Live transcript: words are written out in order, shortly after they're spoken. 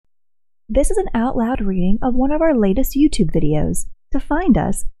This is an out loud reading of one of our latest YouTube videos. To find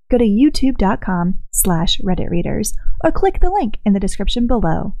us, go to youtube.com/redditreaders or click the link in the description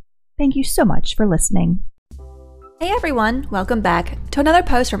below. Thank you so much for listening. Hey everyone, welcome back to another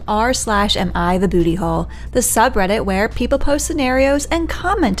post from r/Am I the Booty Hole, the subreddit where people post scenarios and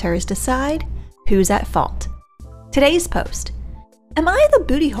commenters decide who's at fault. Today's post: Am I the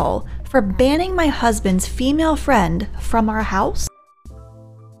booty hole for banning my husband's female friend from our house?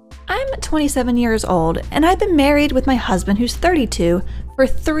 I'm 27 years old and I've been married with my husband, who's 32, for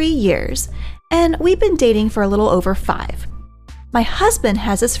 3 years, and we've been dating for a little over 5. My husband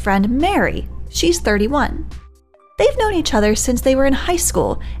has his friend Mary. She's 31. They've known each other since they were in high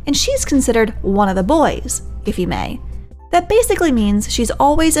school, and she's considered one of the boys, if you may. That basically means she's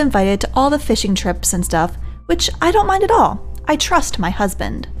always invited to all the fishing trips and stuff, which I don't mind at all. I trust my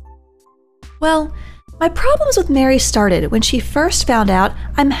husband. Well, my problems with Mary started when she first found out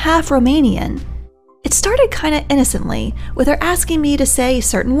I'm half Romanian. It started kinda innocently, with her asking me to say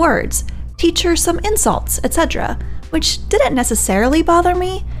certain words, teach her some insults, etc., which didn't necessarily bother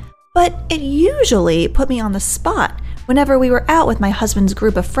me, but it usually put me on the spot whenever we were out with my husband's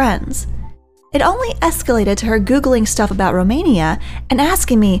group of friends. It only escalated to her Googling stuff about Romania and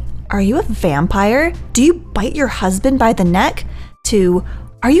asking me, "Are you a vampire? Do you bite your husband by the neck?" to,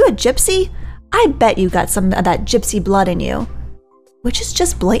 "Are you a gypsy? I bet you got some of that gypsy blood in you," which is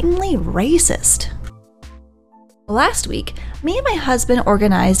just blatantly racist. Last week, me and my husband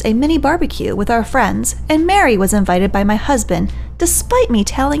organized a mini barbecue with our friends, and Mary was invited by my husband, despite me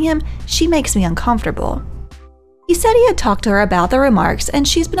telling him she makes me uncomfortable. He said he had talked to her about the remarks and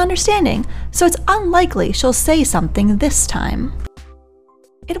she's been understanding, so it's unlikely she'll say something this time.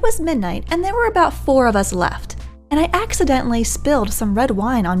 It was midnight and there were about 4 of us left, and I accidentally spilled some red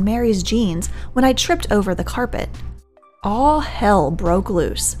wine on Mary's jeans when I tripped over the carpet. All hell broke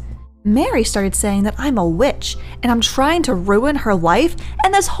loose. Mary started saying that I'm a witch and I'm trying to ruin her life,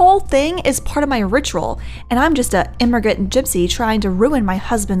 and this whole thing is part of my ritual, and I'm just an immigrant gypsy trying to ruin my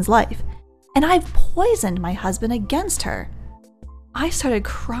husband's life, and I've poisoned my husband against her. I started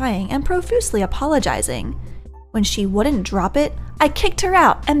crying and profusely apologizing. When she wouldn't drop it, I kicked her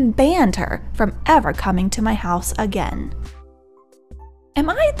out and banned her from ever coming to my house again. Am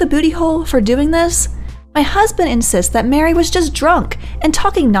I the booty hole for doing this? My husband insists that Mary was just drunk and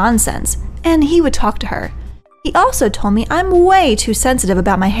talking nonsense, and he would talk to her. He also told me I'm way too sensitive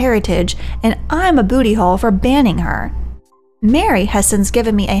about my heritage and I'm a booty hole for banning her. Mary has since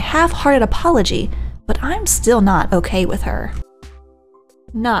given me a half-hearted apology, but I'm still not okay with her.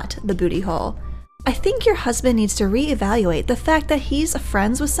 Not the booty hole. I think your husband needs to reevaluate the fact that he's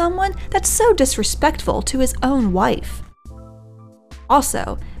friends with someone that's so disrespectful to his own wife.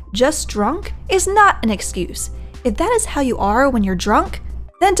 Also, just drunk is not an excuse. If that is how you are when you're drunk,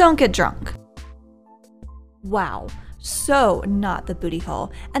 then don't get drunk. Wow, so not the booty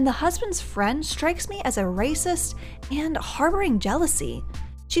hole, and the husband's friend strikes me as a racist and harboring jealousy.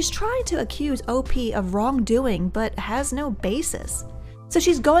 She's trying to accuse OP of wrongdoing but has no basis. So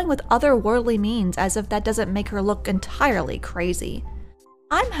she's going with otherworldly means as if that doesn't make her look entirely crazy.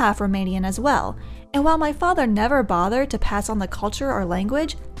 I'm half Romanian as well, and while my father never bothered to pass on the culture or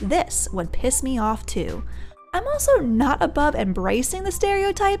language, this would piss me off too. I'm also not above embracing the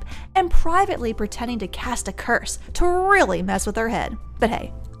stereotype and privately pretending to cast a curse to really mess with her head. But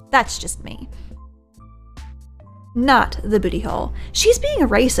hey, that's just me. Not the booty hole. She's being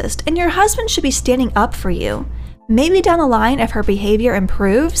racist and your husband should be standing up for you. Maybe down the line, if her behavior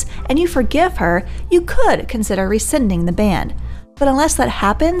improves and you forgive her, you could consider rescinding the ban. But unless that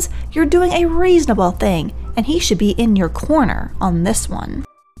happens, you're doing a reasonable thing, and he should be in your corner on this one.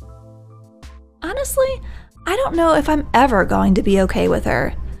 Honestly, I don't know if I'm ever going to be okay with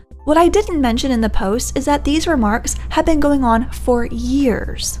her. What I didn't mention in the post is that these remarks have been going on for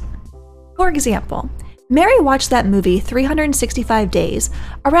years. For example, Mary watched that movie 365 Days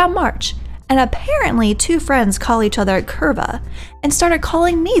around March, and apparently 2 friends call each other kurwa and started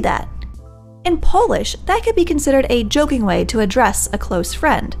calling me that. In Polish, that could be considered a joking way to address a close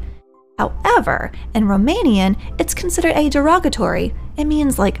friend. However, in Romanian, it's considered a derogatory, it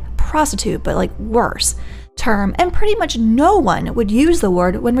means like prostitute but like worse, term, and pretty much no one would use the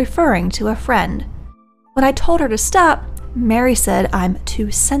word when referring to a friend. When I told her to stop, Mary said I'm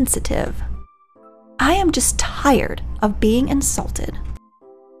too sensitive. I am just tired of being insulted.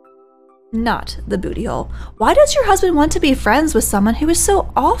 Not the booty hole. Why does your husband want to be friends with someone who is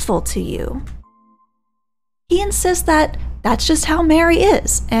so awful to you? He insists that that's just how Mary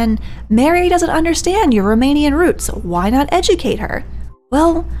is, and Mary doesn't understand your Romanian roots, so why not educate her?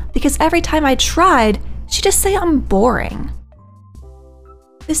 Well, because every time I tried, she'd just say I'm boring.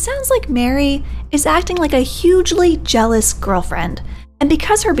 This sounds like Mary is acting like a hugely jealous girlfriend, and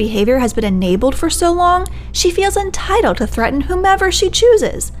because her behavior has been enabled for so long, she feels entitled to threaten whomever she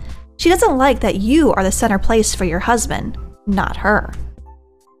chooses. She doesn't like that you are the center place for your husband, not her.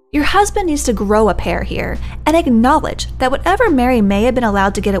 Your husband needs to grow a pair here and acknowledge that whatever Mary may have been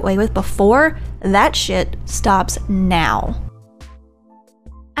allowed to get away with before, that shit stops now.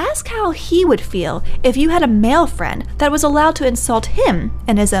 Ask how he would feel if you had a male friend that was allowed to insult him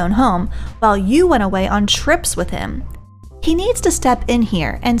in his own home while you went away on trips with him. He needs to step in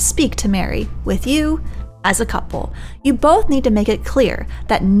here and speak to Mary, with you, as a couple. You both need to make it clear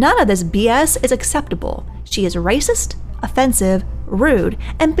that none of this BS is acceptable. She is racist, offensive, rude,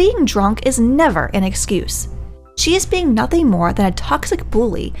 and being drunk is never an excuse. She is being nothing more than a toxic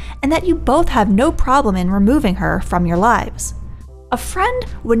bully, and that you both have no problem in removing her from your lives. A friend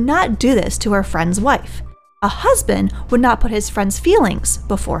would not do this to her friend's wife. A husband would not put his friend's feelings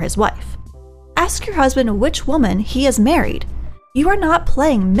before his wife. Ask your husband which woman he has married. You are not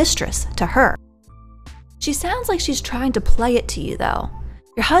playing mistress to her. She sounds like she's trying to play it to you, though.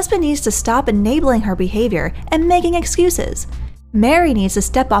 Your husband needs to stop enabling her behavior and making excuses. Mary needs to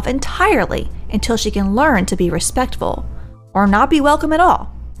step off entirely until she can learn to be respectful, or not be welcome at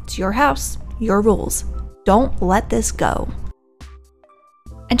all. It's your house, your rules. Don't let this go.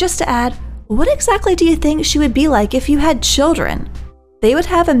 And just to add, what exactly do you think she would be like if you had children? They would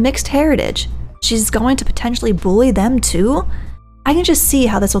have a mixed heritage. She's going to potentially bully them too? I can just see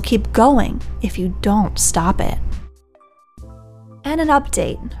how this will keep going if you don't stop it. And an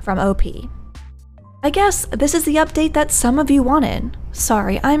update from OP. I guess this is the update that some of you wanted.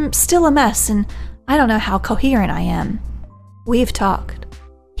 Sorry, I'm still a mess and I don't know how coherent I am. We've talked.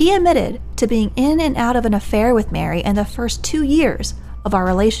 He admitted to being in and out of an affair with Mary in the first 2 years of our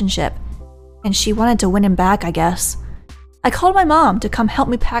relationship, and she wanted to win him back, I guess. I called my mom to come help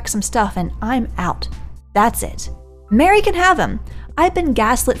me pack some stuff and I'm out. That's it. Mary can have him. I've been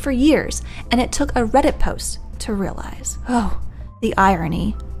gaslit for years, and it took a Reddit post to realize. Oh, the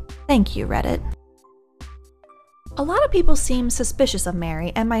irony. Thank you, Reddit. A lot of people seem suspicious of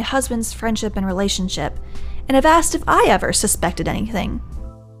Mary and my husband's friendship and relationship, and have asked if I ever suspected anything.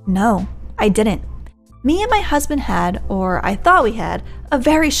 No, I didn't. Me and my husband had, or I thought we had, a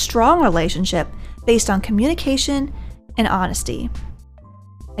very strong relationship based on communication and honesty.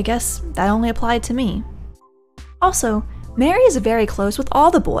 I guess that only applied to me. Also, Mary is very close with all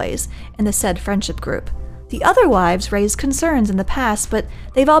the boys in the said friendship group. The other wives raised concerns in the past, but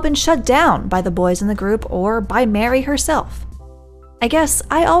they've all been shut down by the boys in the group or by Mary herself. I guess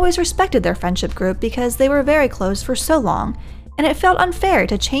I always respected their friendship group because they were very close for so long, and it felt unfair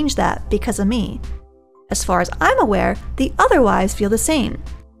to change that because of me. As far as I'm aware, the other wives feel the same.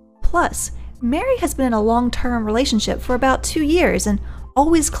 Plus, Mary has been in a long-term relationship for about 2 years and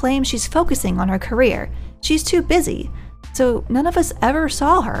always claims she's focusing on her career. She's too busy, so none of us ever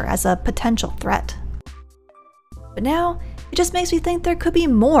saw her as a potential threat. But now, it just makes me think there could be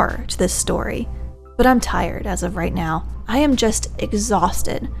more to this story. But I'm tired as of right now. I am just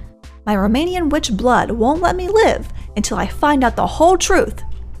exhausted. My Romanian witch blood won't let me live until I find out the whole truth,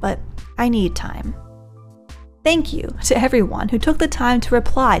 but I need time. Thank you to everyone who took the time to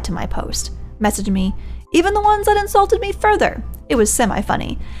reply to my post, message me, even the ones that insulted me further. It was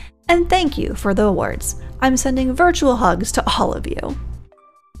semi-funny. And thank you for the awards. I'm sending virtual hugs to all of you.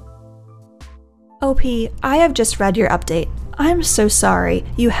 OP, I have just read your update. I'm so sorry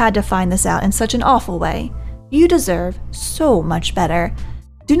you had to find this out in such an awful way. You deserve so much better.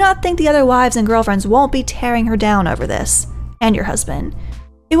 Do not think the other wives and girlfriends won't be tearing her down over this, and your husband.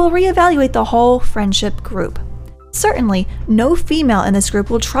 It will reevaluate the whole friendship group. Certainly, no female in this group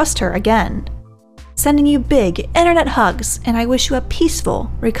will trust her again. Sending you big internet hugs, and I wish you a peaceful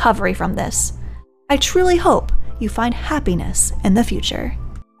recovery from this. I truly hope you find happiness in the future.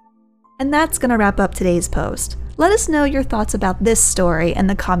 And that's gonna wrap up today's post. Let us know your thoughts about this story in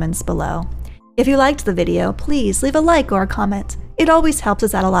the comments below. If you liked the video, please leave a like or a comment. It always helps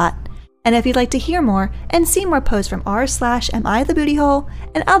us out a lot. And if you'd like to hear more and see more posts from r/amithebootyhole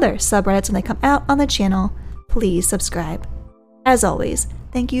and other subreddits when they come out on the channel, please subscribe. As always,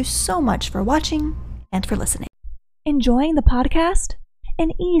 thank you so much for watching and for listening. Enjoying the podcast?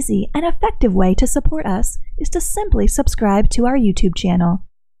 An easy and effective way to support us is to simply subscribe to our YouTube channel.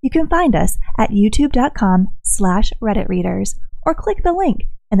 You can find us at youtube.com/redditreaders or click the link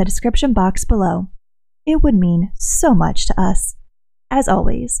in the description box below. It would mean so much to us. As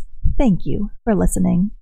always, thank you for listening.